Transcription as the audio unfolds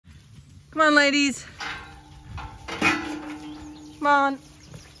Come on, ladies. Come on.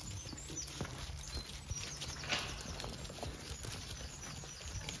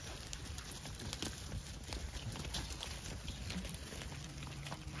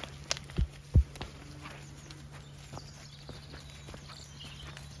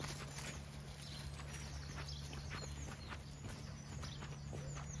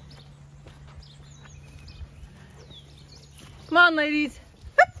 Come on, ladies.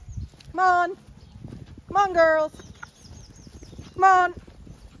 Come on. Come on, girls. Come on.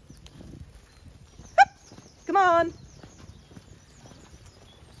 Come on.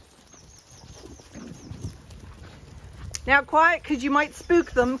 Now quiet, because you might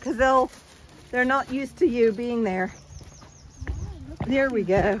spook them, because they're not used to you being there. There we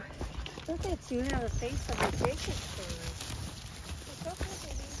go. Look at you have the face of a Jacob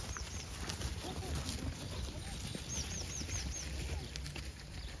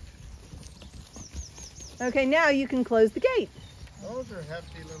Okay, now you can close the gate. Those are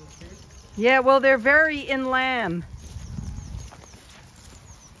hefty little sheep. Yeah, well, they're very in lamb.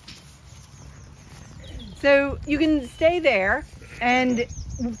 So you can stay there, and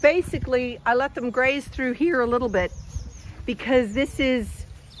basically I let them graze through here a little bit, because there's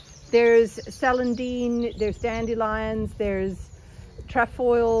celandine, there's dandelions, there's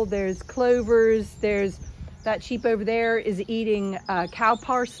trefoil, there's clovers, there's that sheep over there is eating cow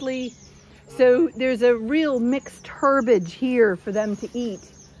parsley. So there's a real mixed herbage here for them to eat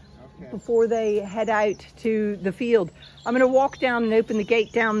before they head out to the field. I'm going to walk down and open the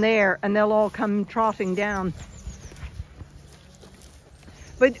gate down there, and they'll all come trotting down.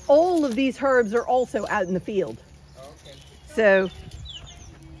 But all of these herbs are also out in the field. Okay. So,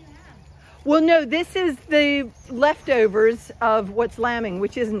 well, no, this is the leftovers of what's lambing,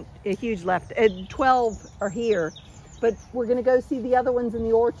 which isn't a huge 12 are here. But we're going to go see the other ones in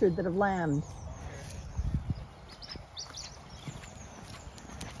the orchard that have lambed.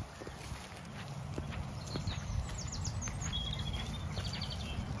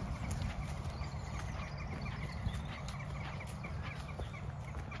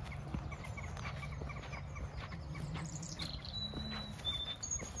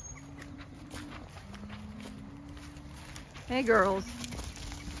 Hey, girls.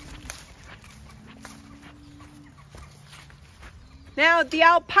 Now, the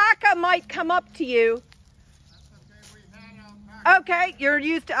alpaca might come up to you. That's okay, we've had alpaca. Okay, you're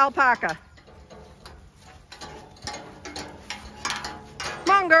used to alpaca.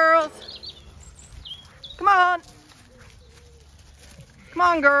 Come on, girls. Come on. Come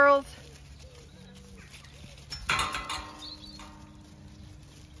on, girls.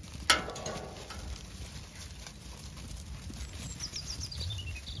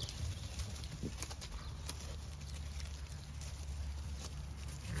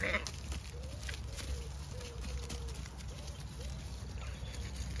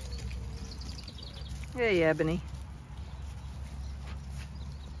 Hey, Ebony.